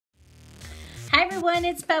everyone,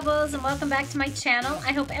 it's Pebbles and welcome back to my channel.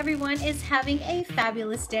 I hope everyone is having a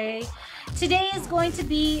fabulous day. Today is going to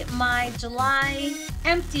be my July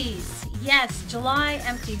empties. Yes, July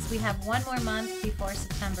empties. We have one more month before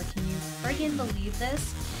September. Can you friggin' believe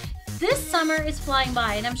this? This summer is flying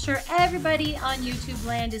by, and I'm sure everybody on YouTube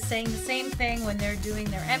land is saying the same thing when they're doing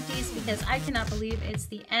their empties, because I cannot believe it's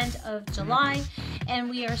the end of July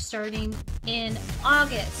and we are starting in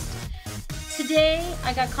August. Today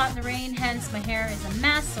I got caught in the rain, hence my hair is a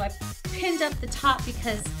mess, so I pinned up the top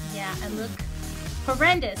because, yeah, I look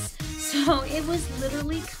horrendous. So it was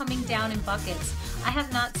literally coming down in buckets. I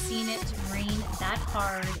have not seen it rain that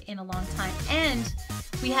hard in a long time, and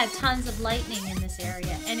we had tons of lightning in this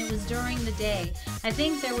area, and it was during the day. I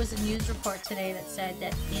think there was a news report today that said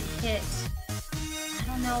that it hit, I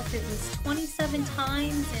don't know if it was 27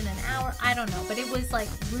 times in an hour, I don't know, but it was like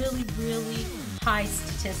really, really high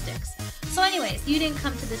statistics. So anyways, you didn't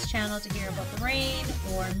come to this channel to hear about the rain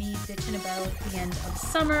or me bitching about the end of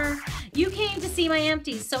summer. You came to see my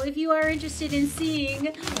empties. So if you are interested in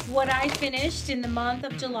seeing what I finished in the month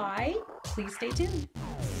of July, please stay tuned.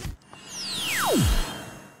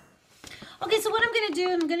 Okay, so what I'm going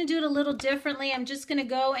to do it a little differently. I'm just going to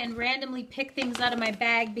go and randomly pick things out of my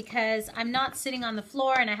bag because I'm not sitting on the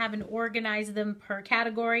floor and I haven't organized them per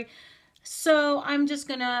category. So I'm just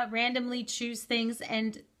going to randomly choose things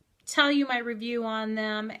and tell you my review on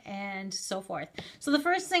them and so forth. So the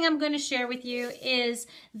first thing I'm going to share with you is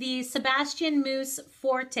the Sebastian Mousse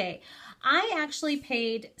Forte. I actually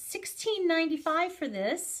paid $16.95 for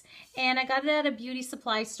this, and I got it at a beauty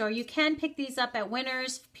supply store. You can pick these up at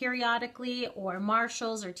Winners periodically, or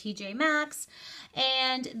Marshalls, or TJ Maxx.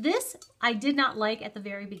 And this I did not like at the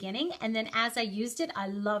very beginning, and then as I used it, I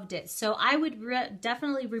loved it. So I would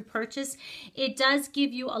definitely repurchase. It does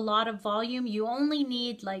give you a lot of volume. You only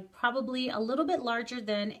need like probably a little bit larger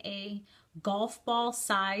than a golf ball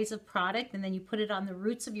size of product, and then you put it on the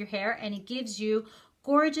roots of your hair, and it gives you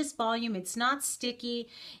gorgeous volume. It's not sticky,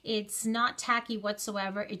 it's not tacky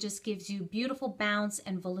whatsoever. It just gives you beautiful bounce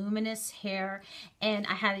and voluminous hair, and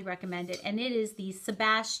I highly recommend it. And it is the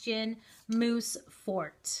Sebastian Mousse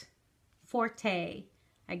Forte,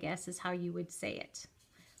 I guess is how you would say it.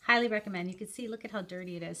 Highly recommend. You can see, look at how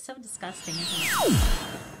dirty it is. So disgusting, isn't it?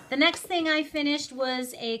 The next thing I finished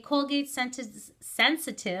was a Colgate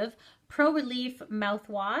Sensitive Pro Relief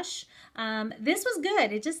mouthwash. This was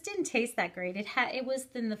good. It just didn't taste that great. It was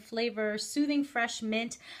in the flavor Soothing Fresh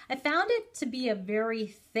Mint. I found it to be a very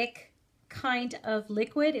thick kind of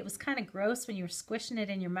liquid. It was kind of gross when you were squishing it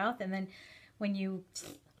in your mouth, and then when you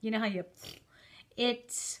know how you,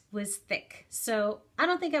 it was thick. So I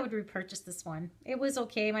don't think I would repurchase this one. It was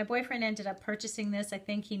okay. My boyfriend ended up purchasing this. I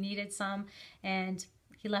think he needed some, and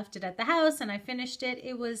he left it at the house, and I finished it.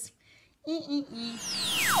 It was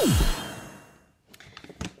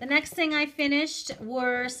The next thing I finished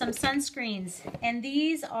were some sunscreens, and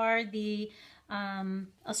these are the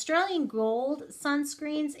Australian Gold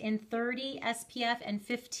sunscreens in 30 SPF and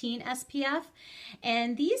 15 SPF,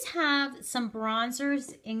 and these have some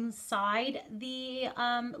bronzers inside the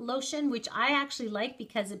lotion, which I actually like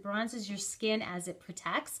because it bronzes your skin as it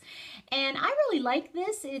protects, and I really like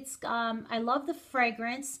this. It's I love the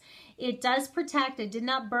fragrance. It does protect. It did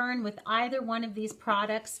not burn with either one of these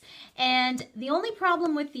products, and the only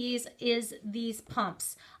problem with these is these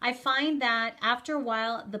pumps. I find that after a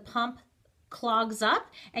while the pump clogs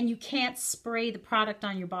up and you can't spray the product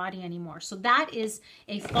on your body anymore. So that is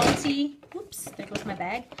a faulty, oops, there goes my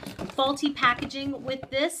bag, faulty packaging with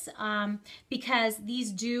this, because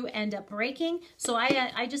these do end up breaking. So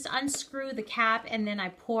I just unscrew the cap, and then I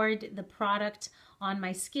poured the product on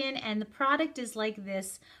my skin, and the product is like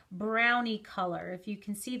this brownie color. If you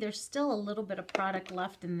can see, there's still a little bit of product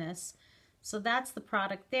left in this. So that's the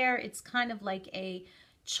product there. It's kind of like a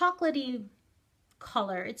chocolatey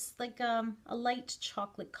color. It's like a light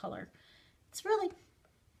chocolate color. It's really,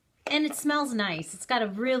 and it smells nice. It's got a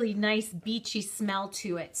really nice beachy smell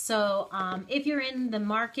to it. So if you're in the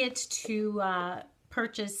market to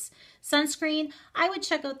purchase sunscreen, I would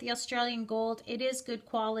check out the Australian Gold. It is good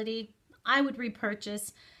quality. I would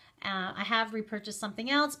repurchase. I have repurchased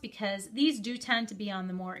something else because these do tend to be on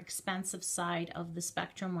the more expensive side of the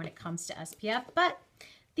spectrum when it comes to SPF, but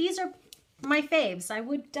these are my faves. I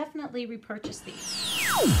would definitely repurchase these.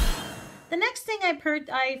 The next thing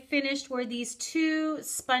I finished were these two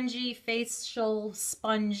spongy facial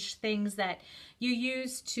sponge things that you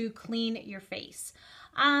use to clean your face.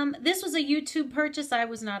 This was a YouTube purchase. I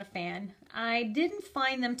was not a fan. I didn't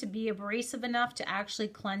find them to be abrasive enough to actually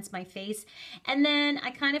cleanse my face. And then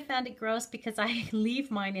I kind of found it gross because I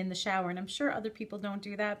leave mine in the shower. And I'm sure other people don't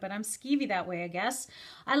do that, but I'm skeevy that way, I guess.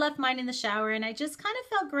 I left mine in the shower and I just kind of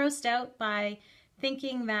felt grossed out by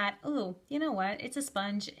thinking that, oh, you know what? It's a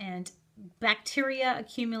sponge and bacteria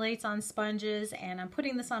accumulates on sponges, and I'm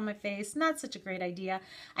putting this on my face. Not such a great idea.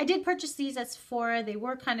 I did purchase these at Sephora. They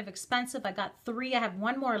were kind of expensive. I got 3. I have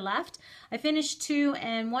 1 more left. I finished 2,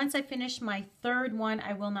 and once I finish my 3rd one,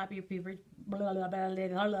 I will not be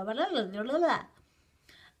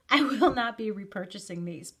repurchasing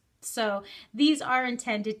these. So these are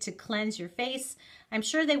intended to cleanse your face. I'm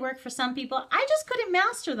sure they work for some people. I just couldn't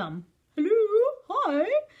master them. Hello, hi.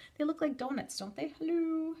 They look like donuts, don't they?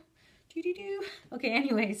 Hello. Okay,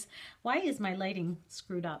 anyways, why is my lighting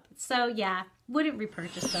screwed up? So yeah, wouldn't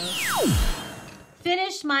repurchase those.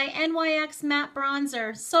 Finished my NYX matte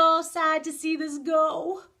bronzer. So sad to see this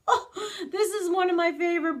go. Oh, this is one of my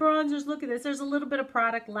favorite bronzers. Look at this. There's a little bit of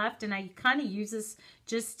product left, and I kind of use this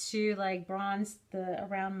just to like bronze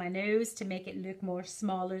around my nose to make it look more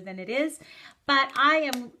smaller than it is. But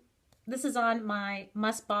this is on my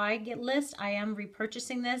must-buy list. I am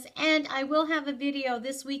repurchasing this, and I will have a video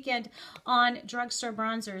this weekend on drugstore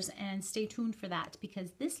bronzers, and stay tuned for that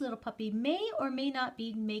because this little puppy may or may not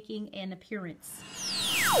be making an appearance.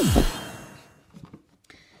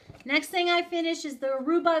 Next thing I finished is the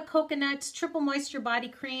Aruba Coconut Triple Moisture Body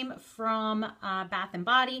Cream from Bath &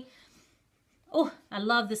 Body. Oh, I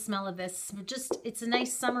love the smell of this. It's a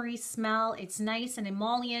nice summery smell. It's nice and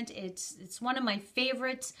emollient. It's one of my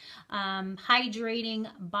favorite hydrating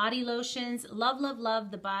body lotions. Love, love, love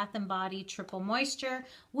the Bath & Body Triple Moisture.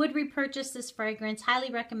 Would repurchase this fragrance. Highly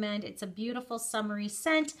recommend. It's a beautiful summery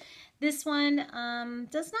scent. This one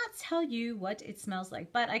does not tell you what it smells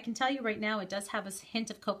like, but I can tell you right now it does have a hint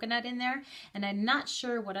of coconut in there, and I'm not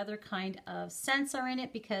sure what other kind of scents are in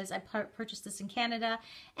it because I purchased this in Canada,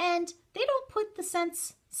 and they don't put the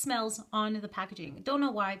smells on the packaging. Don't know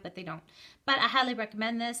why, but they don't. But I highly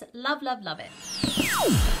recommend this. Love, love, love it.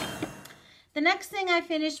 The next thing I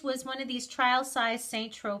finished was one of these trial size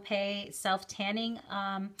Saint Tropez self-tanning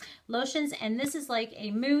lotions, and this is like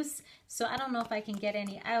a mousse, so I don't know if I can get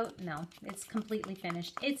any out. No, it's completely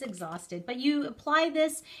finished. It's exhausted, but you apply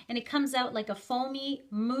this and it comes out like a foamy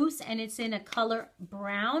mousse, and it's in a color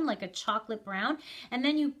brown, like a chocolate brown, and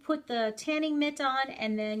then you put the tanning mitt on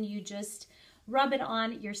and then you just rub it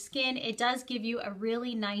on your skin. It does give you a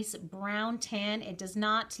really nice brown tan. It does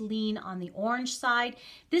not lean on the orange side.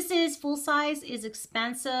 This is full size, is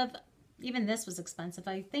expensive. Even this was expensive.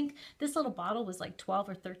 I think this little bottle was like $12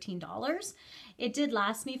 or $13. It did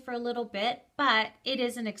last me for a little bit, but it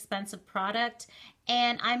is an expensive product,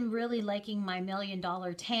 and I'm really liking my $1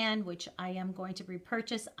 million tan, which I am going to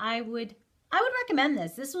repurchase. I would recommend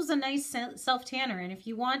this. This was a nice self-tanner, and if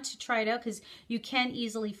you want to try it out, because you can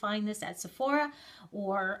easily find this at Sephora,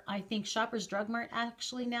 or I think Shoppers Drug Mart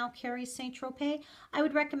actually now carries Saint Tropez, I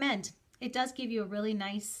would recommend. It does give you a really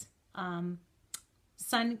nice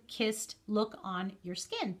sun-kissed look on your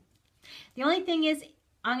skin. The only thing is,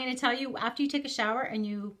 I'm going to tell you, after you take a shower and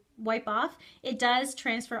you wipe off, it does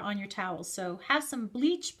transfer on your towels. So have some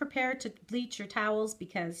bleach prepared to bleach your towels,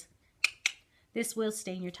 because this will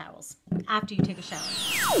stain your towels after you take a shower.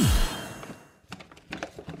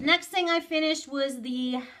 Next thing I finished was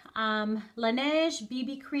the LeNeige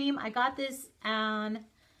BB Cream. I got this on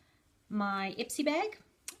my IPSY bag,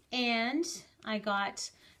 and I got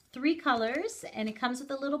 3 colors, and it comes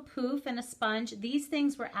with a little poof and a sponge. These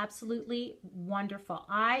things were absolutely wonderful.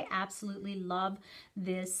 I absolutely love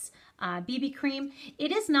this BB cream.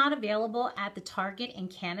 It is not available at the Target in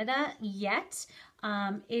Canada yet.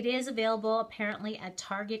 It is available apparently at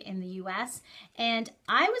Target in the US, and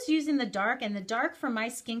I was using the dark, and the dark for my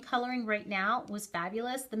skin coloring right now was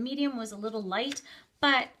fabulous. The medium was a little light,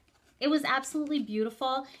 but it was absolutely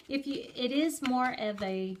beautiful. It is more of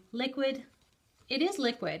a liquid. It is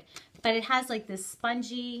liquid, but it has like this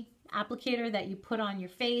spongy applicator that you put on your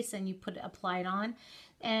face and you apply it on.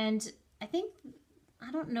 And I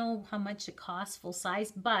don't know how much it costs full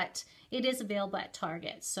size, but it is available at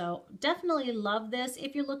Target. So definitely love this.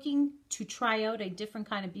 If you're looking to try out a different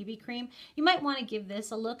kind of BB cream, you might want to give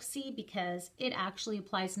this a look-see, because it actually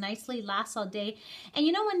applies nicely, lasts all day. And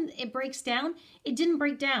you know, when it breaks down, it didn't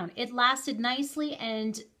break down. It lasted nicely,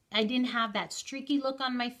 and I didn't have that streaky look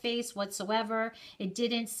on my face whatsoever. It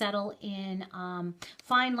didn't settle in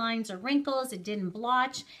fine lines or wrinkles. It didn't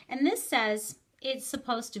blotch. And this says it's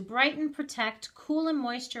supposed to brighten, protect, cool and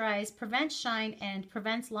moisturize, prevent shine, and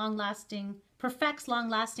perfects long-lasting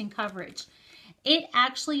coverage. It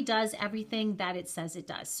actually does everything that it says it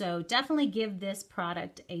does. So definitely give this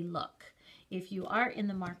product a look if you are in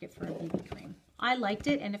the market for a BB cream. I liked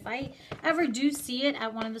it, and if I ever do see it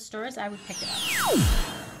at one of the stores, I would pick it up.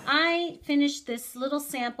 I finished this little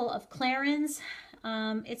sample of Clarins.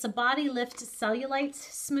 It's a body lift cellulite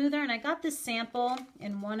smoother, and I got this sample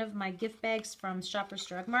in one of my gift bags from Shoppers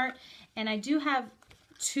Drug Mart, and I do have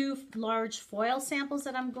 2 large foil samples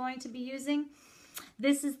that I'm going to be using.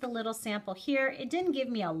 This is the little sample here. It didn't give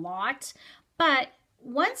me a lot, but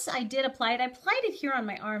once I did apply it, I applied it here on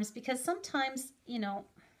my arms because sometimes, you know,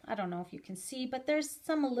 I don't know if you can see, but there's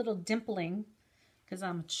some a little dimpling because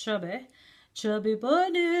I'm chubby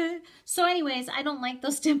bunny. So anyways, I don't like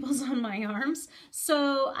those dimples on my arms.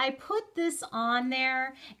 So I put this on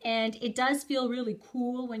there, and it does feel really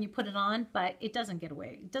cool when you put it on, but it doesn't get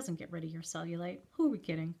away. It doesn't get rid of your cellulite. Who are we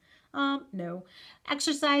kidding? No.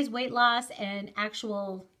 Exercise, weight loss, and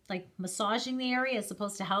actual like massaging the area is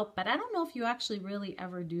supposed to help, but I don't know if you actually really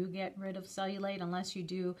ever do get rid of cellulite unless you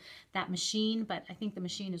do that machine, but I think the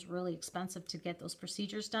machine is really expensive to get those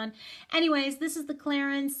procedures done. Anyways, this is the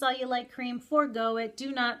Clarins Cellulite Cream. Forgo it.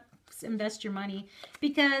 Do not invest your money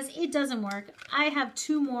because it doesn't work. I have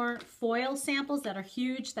 2 more foil samples that are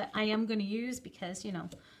huge that I am going to use because, you know,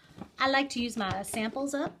 I like to use my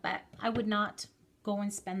samples up, but I would not go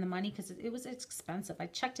and spend the money because it's expensive. I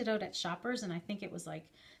checked it out at Shoppers, and I think it was like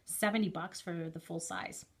 $70 for the full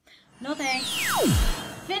size. No thanks.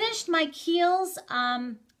 Finished my Kiehl's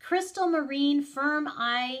Crystal Marine Firm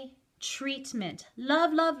Eye Treatment.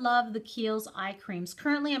 Love, love, love the Kiehl's eye creams.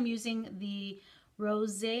 Currently, I'm using the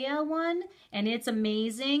Rosea one, and it's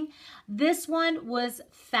amazing. This one was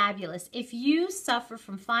fabulous. If you suffer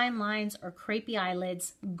from fine lines or crepey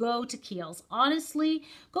eyelids, go to Kiehl's. Honestly,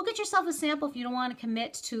 go get yourself a sample if you don't want to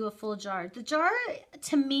commit to a full jar. The jar,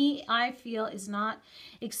 to me, I feel is not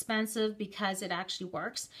expensive because it actually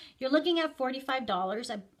works. You're looking at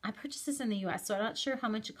 $45. I purchased this in the US, so I'm not sure how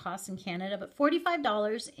much it costs in Canada, but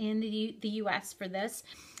 $45 in the US for this.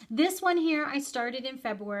 This one here, I started in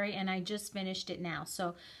February, and I just finished it now.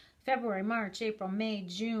 So February, March, April, May,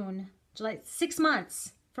 June, July, 6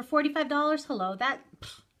 months for $45. Hello,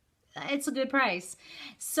 it's a good price.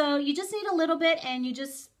 So you just need a little bit, and you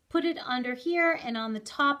just put it under here and on the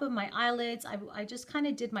top of my eyelids. I just kind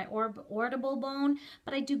of did my orbital bone,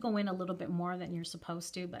 but I do go in a little bit more than you're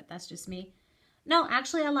supposed to, but that's just me. No,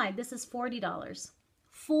 actually I lied. This is $40.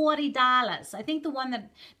 $40. I think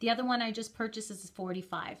the other one I just purchased is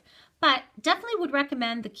 $45. But definitely would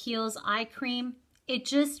recommend the Kiehl's eye cream. It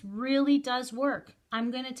just really does work.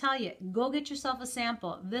 I'm going to tell you, go get yourself a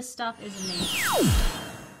sample. This stuff is amazing.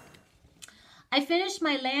 I finished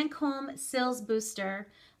my Lancôme CILS Booster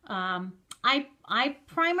eye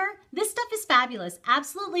primer. This stuff is fabulous.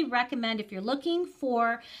 Absolutely recommend if you're looking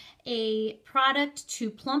for a product to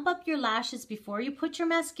plump up your lashes before you put your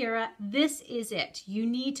mascara. This is it. You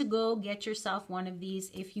need to go get yourself one of these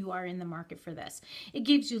if you are in the market for this. It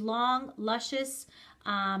gives you long, luscious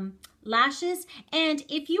lashes, and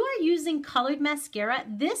if you are using colored mascara,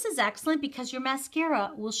 this is excellent because your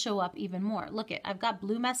mascara will show up even more. Look I've got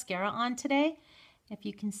blue mascara on today, if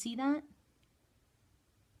you can see that.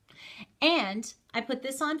 And I put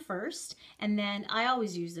this on first, and then I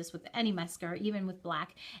always use this with any mascara, even with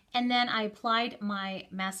black. And then I applied my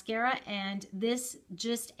mascara, and this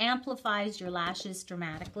just amplifies your lashes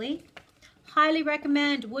dramatically. Highly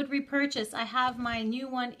recommend, would repurchase. I have my new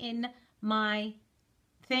one in my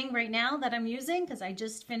thing right now that I'm using because I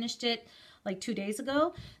just finished it like 2 days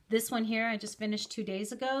ago. This one here I just finished 2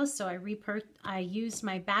 days ago, so I used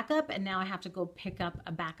my backup, and now I have to go pick up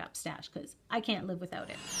a backup stash because I can't live without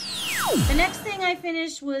it. The next thing I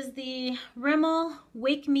finished was the Rimmel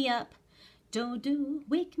Wake Me Up. Do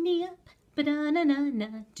wake me up,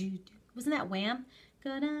 ba-da-na-na-na, do. Wasn't that Wham?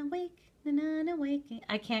 Gonna wake, na-na-na, wake.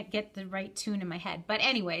 I can't get the right tune in my head, but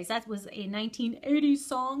anyways, that was a 1980s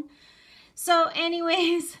song. So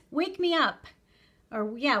anyways, Wake Me Up.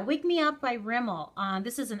 Or yeah, Wake Me Up by Rimmel.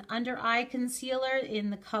 This is an under eye concealer in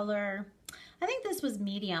the color, I think this was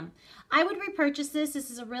medium. I would repurchase this.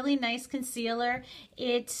 This is a really nice concealer.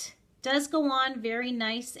 It does go on very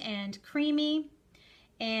nice and creamy.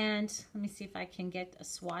 And let me see if I can get a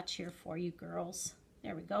swatch here for you girls.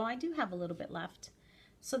 There we go. I do have a little bit left.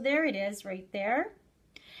 So there it is right there.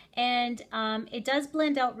 And it does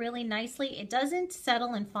blend out really nicely. It doesn't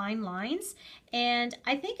settle in fine lines, and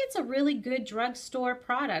I think it's a really good drugstore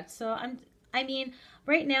product. So I mean,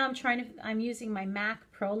 right now I'm using my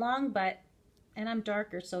MAC Prolong, and I'm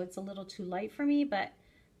darker, so it's a little too light for me, but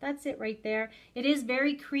That's it right there. It is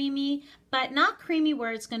very creamy, but not creamy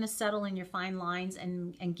where it's going to settle in your fine lines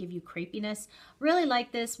and give you crepiness. Really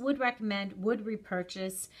like this. Would recommend. Would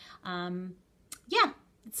repurchase. Yeah,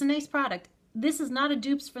 it's a nice product. This is not a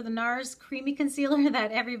dupes for the NARS Creamy Concealer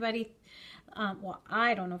that everybody, well,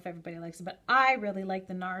 I don't know if everybody likes it, but I really like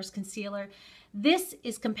the NARS Concealer. This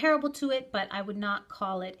is comparable to it, but I would not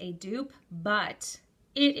call it a dupe, but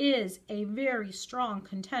it is a very strong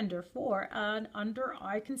contender for an under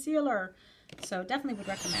eye concealer. So definitely would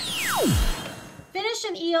recommend. Finished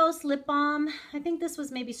an EOS lip balm. I think this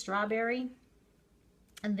was maybe strawberry.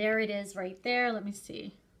 And there it is right there. Let me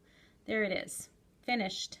see. There it is.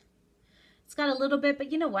 Finished. It's got a little bit,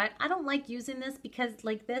 but you know what? I don't like using this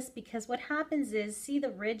because what happens is, see the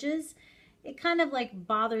ridges? It kind of like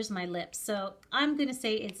bothers my lips. So I'm going to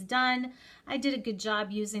say it's done. I did a good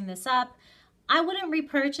job using this up. I wouldn't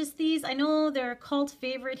repurchase these. I know they're a cult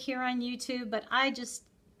favorite here on YouTube, but I just,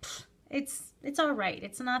 it's all right.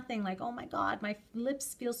 It's nothing like, oh my God, my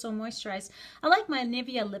lips feel so moisturized. I like my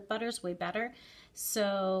Nivea lip butters way better.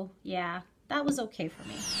 So yeah, that was okay for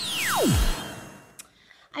me.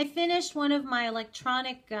 I finished one of my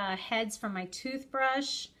electronic heads from my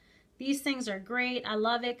toothbrush. These things are great. I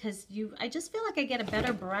love it because I just feel like I get a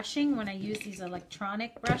better brushing when I use these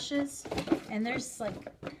electronic brushes. And there's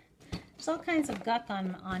all kinds of guck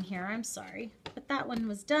on here. I'm sorry. But that one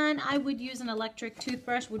was done. I would use an electric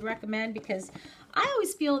toothbrush, would recommend, because I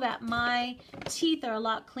always feel that my teeth are a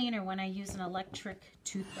lot cleaner when I use an electric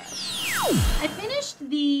toothbrush. I finished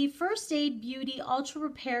the First Aid Beauty Ultra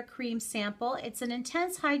Repair Cream sample. It's an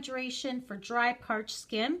intense hydration for dry, parched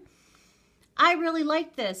skin. I really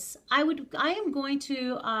like this. I am going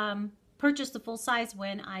to purchase the full size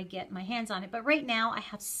when I get my hands on it. But right now I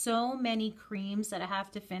have so many creams that I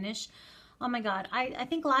have to finish. Oh my God. I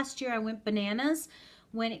think last year I went bananas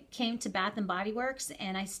when it came to Bath and Body Works,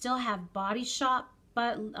 and I still have Body Shop,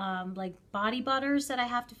 but like body butters that I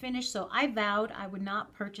have to finish. So I vowed I would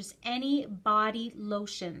not purchase any body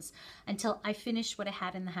lotions until I finished what I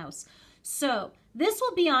had in the house. So this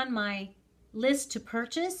will be on my list to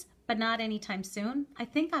purchase, but not anytime soon. I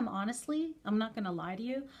think I'm not going to lie to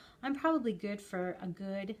you, I'm probably good for a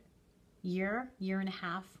good year and a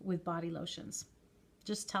half with body lotions.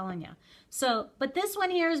 Just telling you. So, but this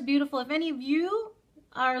one here is beautiful. If any of you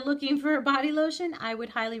are looking for a body lotion, I would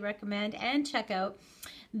highly recommend and check out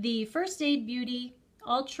the First Aid Beauty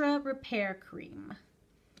Ultra Repair Cream.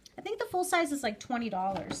 I think the full size is like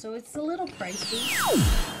 $20, so it's a little pricey.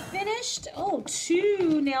 Finished,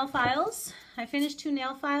 2 nail files. I finished 2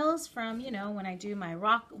 nail files from, you know, when I do my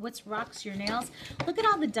rocks your nails. Look at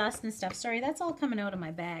all the dust and stuff. Sorry, that's all coming out of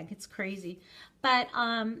my bag. It's crazy. But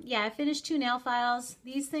yeah, I finished 2 nail files.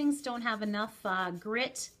 These things don't have enough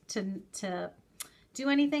grit to do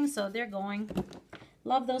anything, so they're going.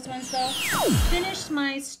 Love those ones though. Finished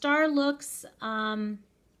my Star Looks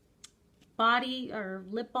body or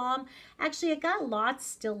lip balm. Actually, I got lots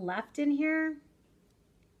still left in here.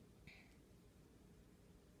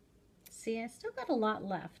 See, I still got a lot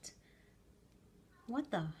left. What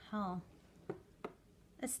the hell?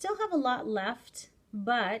 I still have a lot left,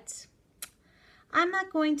 but I'm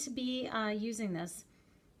not going to be using this.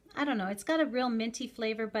 I don't know. It's got a real minty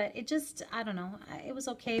flavor, but it just, I don't know. It was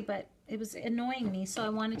okay, but it was annoying me, so I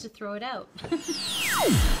wanted to throw it out.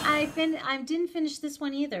 I didn't finish this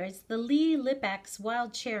one either. It's the Lee Lip X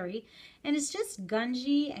Wild Cherry, and it's just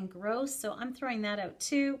gungy and gross, so I'm throwing that out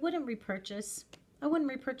too. Wouldn't repurchase. I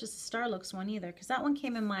wouldn't repurchase the Starlooks one either, because that one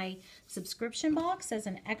came in my subscription box as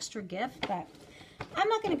an extra gift, but I'm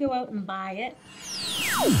not going to go out and buy it.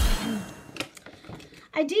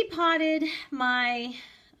 I depotted my,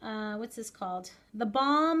 what's this called? The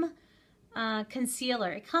Balm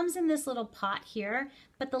concealer. It comes in this little pot here,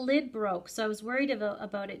 but the lid broke, so I was worried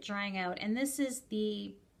about it drying out. And this is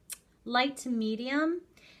the light to medium,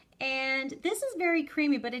 and this is very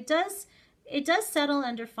creamy, but it does settle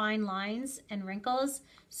under fine lines and wrinkles,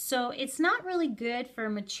 so it's not really good for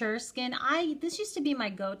mature skin. This used to be my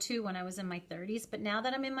go-to when I was in my 30s, but now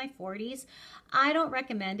that I'm in my 40s, I don't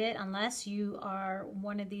recommend it unless you are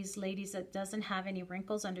one of these ladies that doesn't have any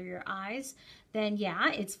wrinkles under your eyes. Then yeah,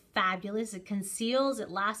 it's fabulous. It conceals, it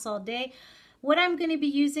lasts all day. What I'm going to be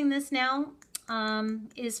using this now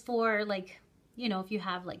is for, like, you know, if you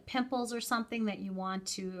have like pimples or something that you want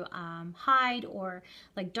to hide, or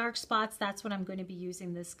like dark spots, that's what I'm going to be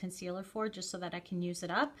using this concealer for, just so that I can use it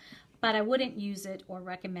up. But I wouldn't use it or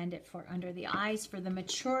recommend it for under the eyes for the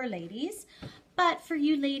mature ladies. But for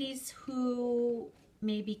you ladies who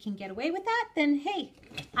maybe can get away with that, then hey,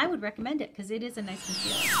 I would recommend it because it is a nice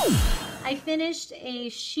concealer. I finished a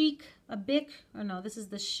Chic, this is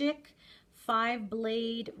the Chic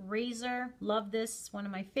 5-blade razor. Love this. It's one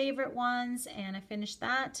of my favorite ones, and I finished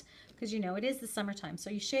that because, you know, it is the summertime, so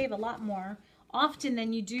you shave a lot more often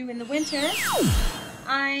than you do in the winter.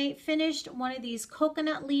 I finished one of these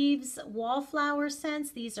coconut leaves wallflower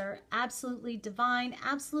scents. These are absolutely divine.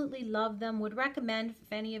 Absolutely love them. Would recommend,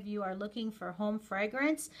 if any of you are looking for home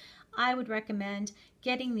fragrance, I would recommend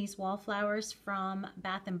getting these wallflowers from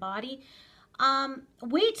Bath & Body.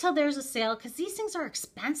 Wait till there's a sale because these things are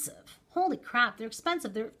expensive. Holy crap, they're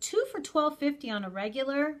expensive. They're 2 for $12.50 on a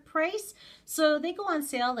regular price. So they go on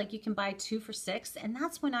sale, like you can buy 2 for $6, and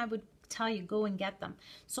that's when I would tell you go and get them.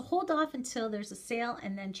 So hold off until there's a sale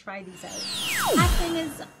and then try these out. Last thing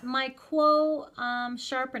is my Quo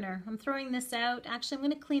sharpener. I'm throwing this out. Actually, I'm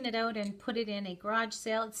going to clean it out and put it in a garage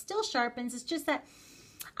sale. It still sharpens. It's just that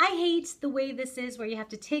I hate the way this is, where you have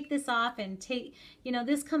to take this off and take, you know,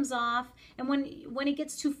 this comes off, and when it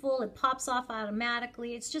gets too full, it pops off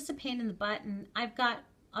automatically. It's just a pain in the butt, and I've got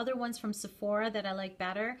other ones from Sephora that I like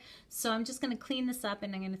better. So I'm just going to clean this up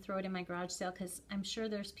and I'm going to throw it in my garage sale because I'm sure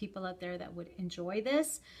there's people out there that would enjoy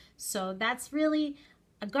this. So that's really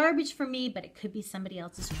a garbage for me, but it could be somebody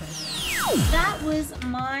else's treasure. That was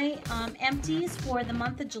my empties for the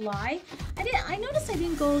month of July. I noticed I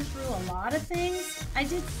didn't go through a lot of things. I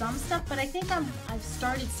did some stuff, but I think I've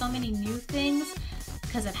started so many new things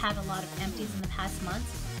because I've had a lot of empties in the past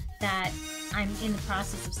months that I'm in the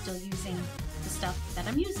process of still using the stuff that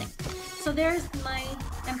I'm using. So there's my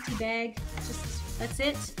empty bag. That's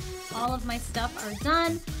it. All of my stuff are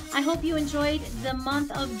done. I hope you enjoyed the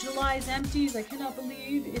month of July's empties. I cannot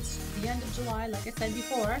believe it's the end of July, like I said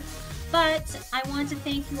before. But I want to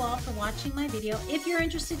thank you all for watching my video. If you're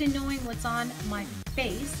interested in knowing what's on my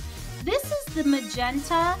face, this is the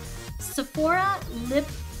magenta Sephora lip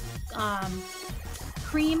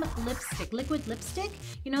cream lipstick, liquid lipstick.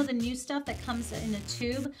 You know, the new stuff that comes in a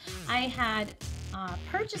tube. I had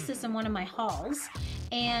purchased this in one of my hauls,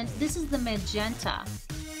 and this is the magenta.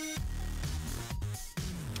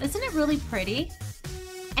 Isn't it really pretty?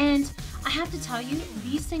 And I have to tell you,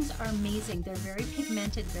 these things are amazing. They're very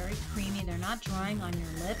pigmented, very creamy. They're not drying on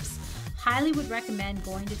your lips. Highly would recommend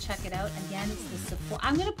going to check it out. Again, it's the Sephora.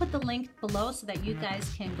 I'm going to put the link below so that you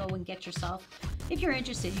guys can go and get yourself. If you're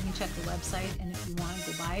interested, you can check the website, and if you want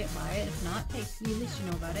to go buy it, buy it. If not, hey, at least you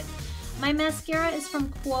know about it. My mascara is from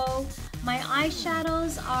Quo. My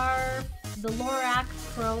eyeshadows are the Lorac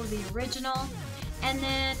Pro, the original. And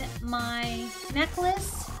then my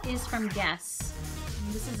necklace is from Guess.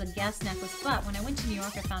 And this is a Guess necklace, but when I went to New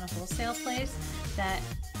York, I found a wholesale place that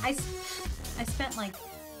I spent like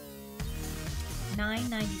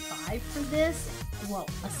 $9.95 for this. Well,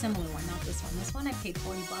 a similar one, not this one. This one I paid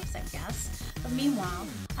 40 bucks, I guess. But meanwhile,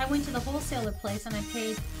 I went to the wholesaler place and I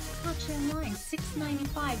paid, actually I'm lying,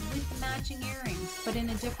 $6.95 with the matching earrings, but in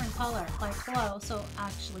a different color, like Quo. So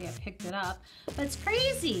actually I picked it up. But it's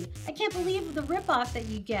crazy. I can't believe the ripoff that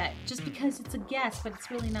you get just because it's a Guess, but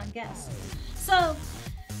it's really not Guess. So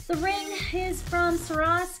the ring is from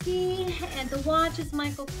Swarovski, and the watch is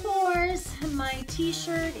Michael Kors. My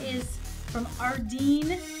t-shirt is from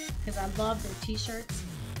Ardeen, because I love their t-shirts.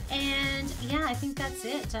 And yeah, I think that's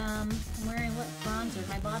it. I'm wearing what bronzer?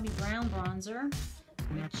 My Bobbi Brown bronzer,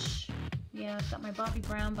 which, yeah, I've got my Bobbi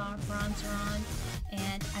Brown bronzer on,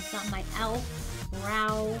 and I've got my e.l.f.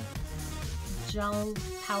 brow gel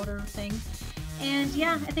powder thing. And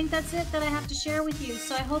yeah, I think that's it that I have to share with you.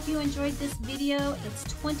 So I hope you enjoyed this video. It's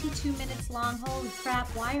 22 minutes long. Holy crap,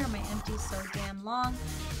 why are my empties so damn long?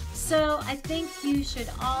 So I think you should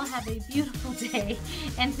all have a beautiful day,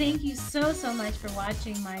 and thank you so much for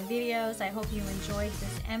watching my videos. I hope you enjoyed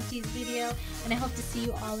this empties video, and I hope to see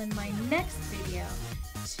you all in my next video.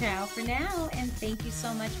 Ciao for now, and thank you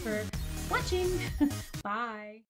so much for watching. Bye.